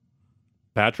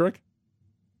 Patrick?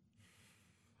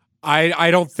 I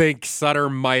don't think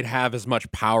Sutter might have as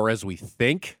much power as we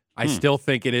think. I still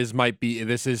think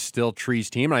this is still Tree's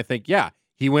team. And I think,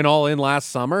 he went all in last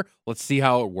summer. Let's see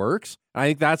how it works. I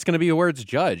think that's going to be where it's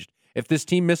judged. If this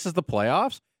team misses the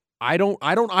playoffs, I don't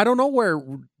know where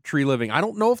Tree living. I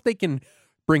don't know if they can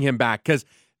bring him back because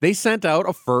they sent out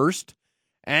a first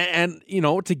and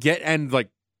to get like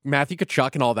Matthew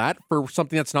Tkachuk and all that for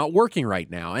something that's not working right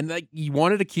now. And like he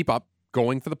wanted to keep up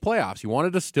going for the playoffs. He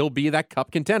wanted to still be that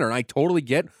cup contender. And I totally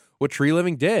get what Tree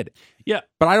Living did. Yeah.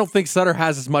 But I don't think Sutter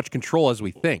has as much control as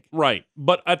we think. Right.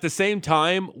 But at the same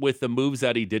time, with the moves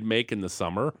that he did make in the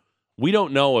summer, we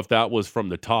don't know if that was from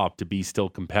the top to be still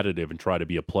competitive and try to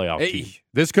be a playoff team.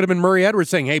 This could have been Murray Edwards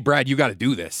saying, hey, Brad, you got to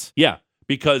do this. Yeah,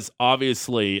 because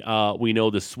obviously we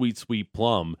know the sweet, sweet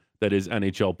plum that is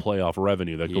NHL playoff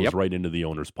revenue that goes right into the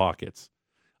owner's pockets.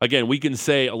 Again, we can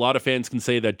say, a lot of fans can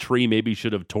say that Tree maybe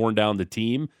should have torn down the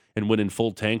team and went in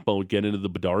full tank mode, get into the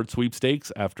Bedard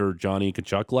sweepstakes after Johnny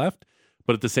Tkachuk left.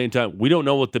 But at the same time, we don't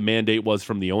know what the mandate was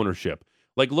from the ownership.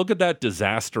 Like, look at that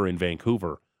disaster in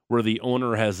Vancouver where the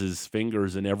owner has his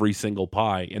fingers in every single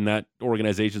pie, and that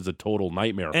organization's a total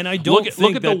nightmare. And I don't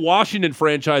look at the Washington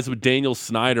franchise with Daniel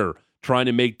Snyder trying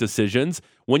to make decisions.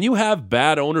 When you have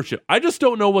bad ownership, I just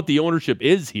don't know what the ownership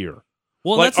is here.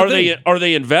 Well, like, that's are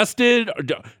they invested?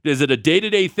 Is it a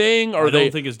day-to-day thing? I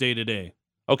don't think it's day-to-day.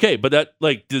 Okay, but that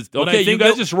you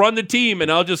guys just run the team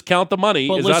and I'll just count the money.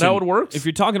 Is that how it works? If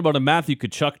you're talking about a Matthew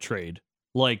Tkachuk trade,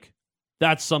 like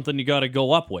that's something you got to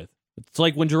go up with. It's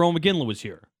like when Jerome McGinley was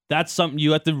here. That's something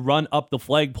you have to run up the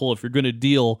flagpole if you're going to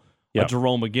deal a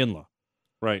Jerome McGinley.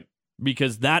 Right.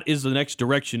 Because that is the next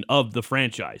direction of the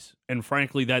franchise. And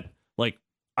frankly,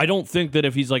 I don't think that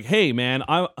if he's like, hey, man,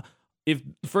 if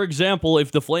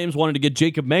the Flames wanted to get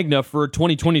Jacob Magna for a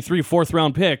 2023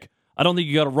 fourth-round pick, I don't think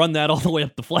you got to run that all the way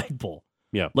up the flagpole.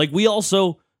 Yeah. Like, we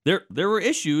also, there were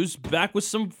issues back with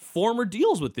some former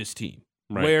deals with this team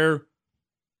where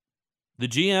the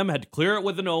GM had to clear it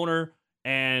with an owner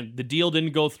and the deal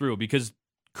didn't go through because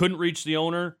couldn't reach the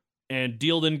owner and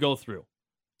deal didn't go through.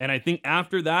 And I think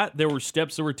after that, there were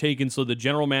steps that were taken so the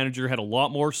general manager had a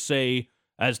lot more say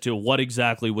as to what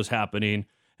exactly was happening,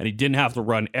 and he didn't have to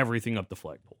run everything up the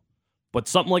flagpole. But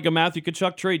something like a Matthew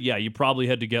Tkachuk trade, you probably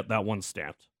had to get that one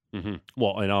stamped. Mm-hmm.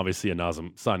 Well, and obviously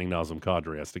signing Nazem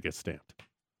Kadri has to get stamped.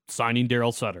 Signing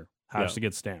Daryl Sutter has to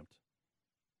get stamped.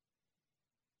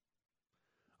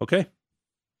 Okay.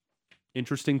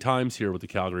 Interesting times here with the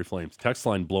Calgary Flames. Text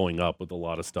line blowing up with a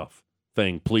lot of stuff.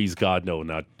 Saying, please, God, no,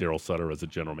 not Daryl Sutter as a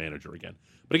general manager again.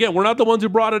 But again, we're not the ones who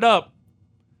brought it up.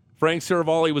 Frank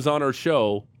Saravalli was on our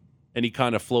show, and he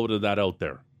kind of floated that out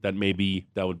there, that maybe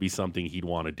that would be something he'd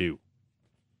want to do.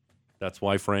 That's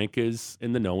why Frank is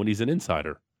in the know and he's an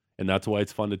insider. And that's why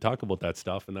it's fun to talk about that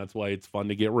stuff, and that's why it's fun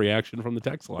to get reaction from the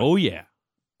text line. Oh, yeah.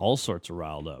 All sorts of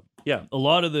riled up. Yeah. A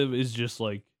lot of them is just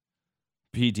like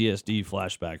PTSD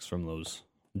flashbacks from those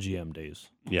GM days.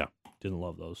 Yeah. Didn't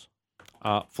love those.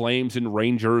 Flames and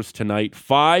Rangers tonight,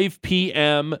 5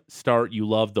 p.m. start. You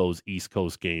love those East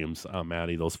Coast games,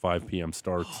 Maddie, those 5 p.m.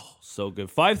 starts. Oh, so good.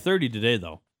 5:30 today,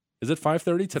 though. Is it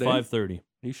 5:30 today? 5:30. Are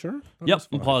you sure? Yep,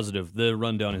 I'm positive. The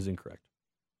rundown is incorrect.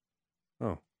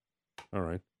 Oh, all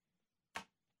right.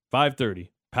 5:30.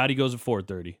 Patty goes at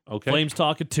 4:30. Okay. Flames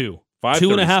talk at 2.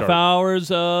 2.5 hours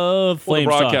of Flames the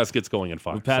broadcast talk gets going at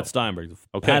 5. with Pat Steinberg.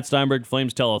 Okay. Pat Steinberg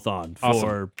Flames Telethon for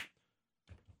Awesome.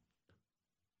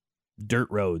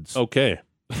 Dirt Roads. Okay.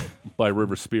 By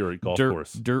River Spirit Golf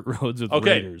Course. Dirt Roads with the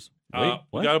Okay. Raiders. Wait, We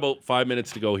what? got about 5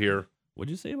 minutes to go here. What'd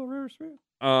you say about River Spirit?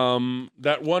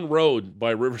 That one road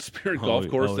by River Spirit Golf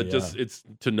Course that yeah. it's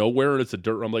to nowhere and it's a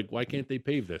dirt. I'm like, why can't they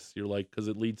pave this? You're like, because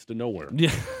it leads to nowhere.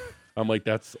 Yeah. I'm like,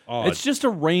 that's odd. It's just a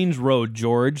range road,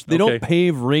 George. They Okay. don't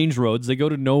pave range roads. They go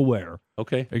to nowhere,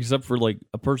 okay. except for like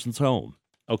a person's home.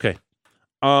 Okay.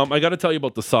 I got to tell you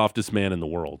about the softest man in the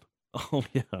world. Oh,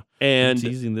 yeah. And I'm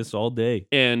teasing this all day.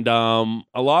 And a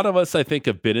lot of us, I think,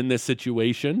 have been in this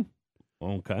situation.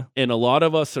 Okay. And a lot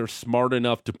of us are smart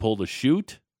enough to pull the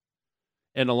chute.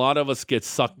 And a lot of us get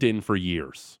sucked in for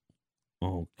years.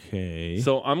 Okay.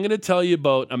 So I'm going to tell you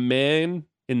about a man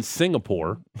in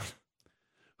Singapore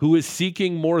who is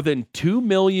seeking more than $2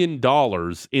 million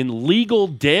in legal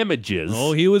damages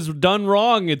Oh, he was done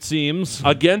wrong, it seems.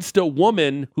 against a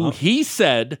woman who he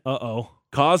said Uh-oh.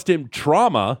 caused him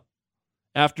trauma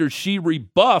after she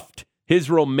rebuffed his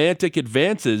romantic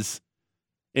advances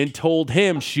and told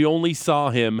him she only saw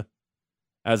him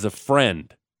as a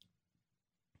friend.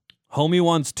 Homie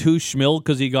wants 2 schmil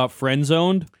because he got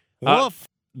friend-zoned?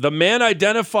 The man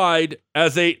identified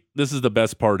as this is the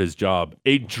best part of his job,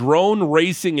 a drone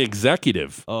racing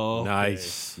executive. Oh,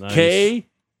 Nice. Kei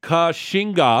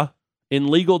Kashinga, in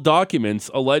legal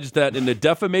documents, alleged that in a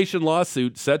defamation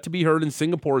lawsuit set to be heard in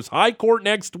Singapore's High Court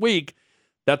next week,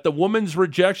 that the woman's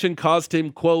rejection caused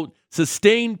him, quote,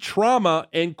 sustained trauma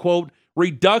and, quote,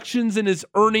 reductions in his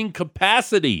earning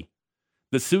capacity.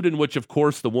 The suit, in which, of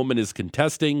course, the woman is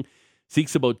contesting,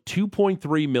 seeks about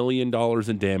 $2.3 million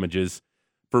in damages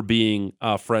for being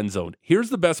friend-zoned. Here's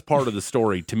the best part of the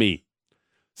story to me.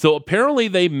 So apparently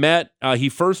they met, he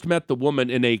first met the woman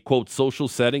in a, quote, social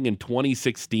setting in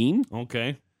 2016.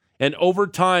 Okay. And over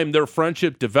time, their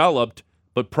friendship developed,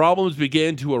 but problems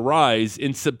began to arise.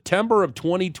 In September of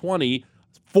 2020,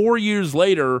 4 years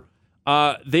later,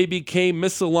 they became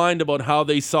misaligned about how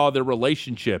they saw their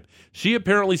relationship. She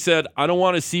apparently said, I don't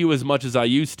want to see you as much as I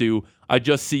used to. I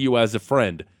just see you as a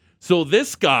friend. So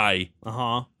this guy,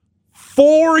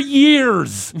 4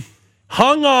 years,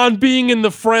 hung on being in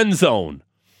the friend zone.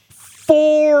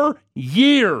 4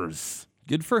 years.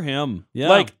 Good for him. Yeah.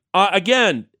 Like,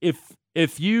 again,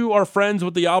 if you are friends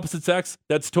with the opposite sex,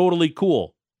 that's totally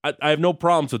cool. I have no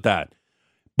problems with that.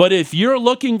 But if you're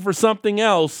looking for something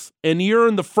else and you're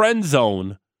in the friend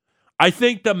zone, I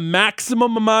think the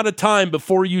maximum amount of time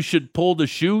before you should pull the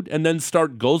chute and then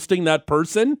start ghosting that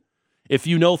person, if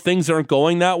you know things aren't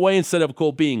going that way, instead of,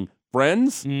 quote, being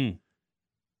friends,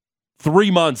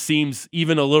 3 months seems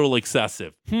even a little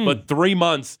excessive. But 3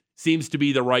 months seems to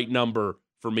be the right number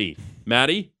for me.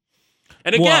 Maddie?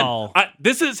 And again, Wow.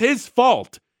 This is his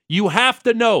fault. You have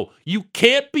to know. You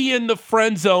can't be in the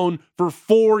friend zone for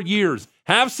 4 years.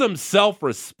 Have some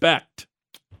self-respect.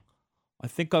 I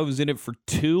think I was in it for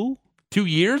 2. 2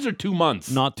 years or 2 months?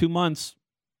 Not 2 months.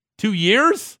 2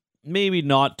 years? Maybe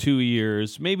not 2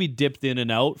 years. Maybe dipped in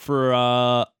and out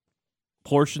for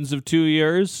portions of 2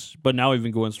 years. But now I've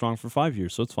been going strong for 5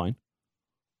 years, so it's fine.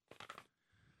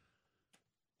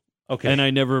 Okay. And I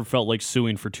never felt like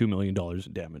suing for $2 million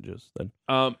in damages. Then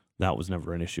that was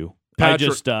never an issue. Patrick, I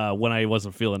just when I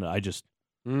wasn't feeling it, I just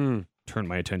turned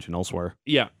my attention elsewhere.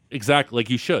 Yeah, exactly. Like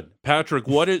you should. Patrick,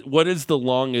 what is the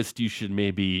longest you should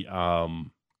maybe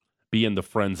be in the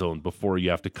friend zone before you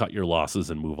have to cut your losses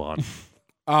and move on?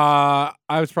 I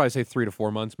would probably say 3 to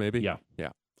 4 months, maybe. Yeah.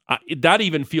 Yeah. That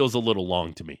even feels a little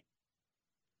long to me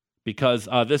because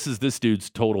this is this dude's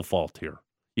total fault here.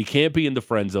 You can't be in the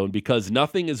friend zone because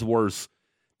nothing is worse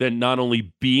than not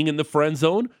only being in the friend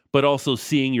zone, but also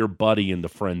seeing your buddy in the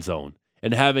friend zone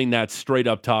and having that straight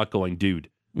up talk going, dude,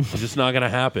 it's just not going to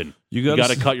happen. You got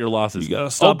to cut your losses. You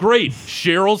gotta stop. Oh, great.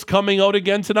 Cheryl's coming out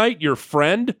again tonight, your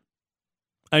friend.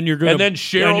 And you're gonna, And then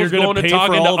Cheryl's going to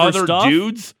talking to other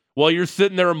dudes while you're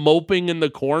sitting there moping in the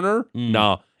corner.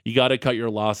 No, you got to cut your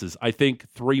losses. I think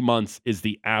 3 months is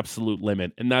the absolute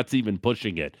limit, and that's even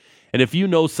pushing it. And if you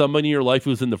know someone in your life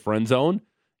who's in the friend zone,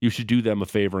 you should do them a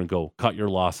favor and go cut your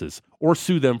losses or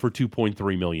sue them for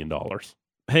 $2.3 million.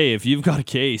 Hey, if you've got a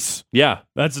case, Yeah.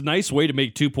 that's a nice way to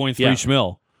make 2.3 Yeah.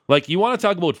 schmil. Like, you want to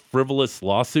talk about frivolous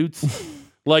lawsuits?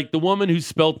 Like the woman who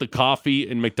spilled the coffee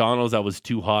in McDonald's that was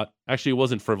too hot. Actually, it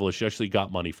wasn't frivolous. She actually got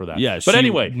money for that. Yeah, But she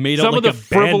anyway, made out some like of the a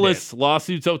frivolous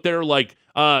lawsuits out there, like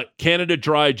Canada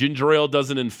Dry ginger ale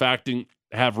doesn't in fact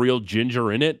have real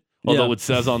ginger in it, although Yeah. it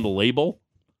says on the label.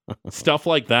 Stuff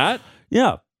like that.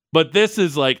 Yeah. But this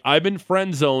is like, I've been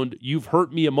friend zoned. You've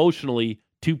hurt me emotionally.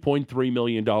 $2.3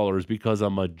 million because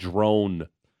I'm a drone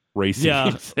racing Yeah.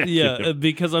 executive. Yeah.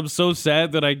 Because I'm so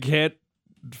sad that I can't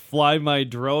fly my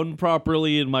drone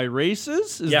properly in my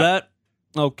races. Is that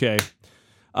okay?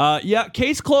 Yeah.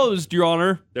 Case closed, Your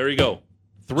Honor. There you go.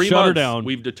 3 Shut her months. down.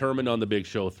 We've determined on the big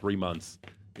show 3 months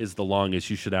is the longest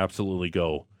you should absolutely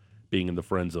go being in the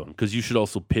friend zone because you should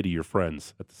also pity your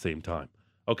friends at the same time.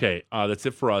 Okay, that's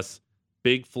it for us.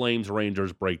 Big Flames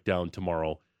Rangers breakdown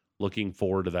tomorrow. Looking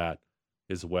forward to that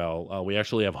as well. We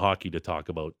actually have hockey to talk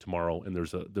about tomorrow, and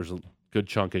there's a good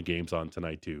chunk of games on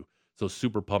tonight too. So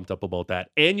super pumped up about that,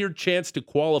 and your chance to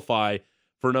qualify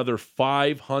for another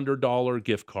 $500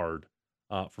 gift card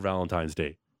for Valentine's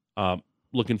Day.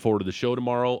 Looking forward to the show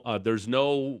tomorrow. There's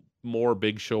no more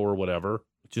big show or whatever.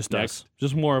 Just Next. us.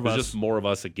 Just more of There's us. just more of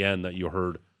us again that you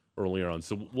heard earlier on.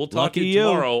 So we'll talk Lucky to you you.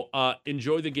 tomorrow.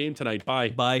 Enjoy the game tonight. Bye.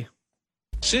 Bye.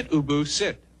 Sit, Ubu,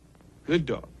 sit. Good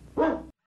dog.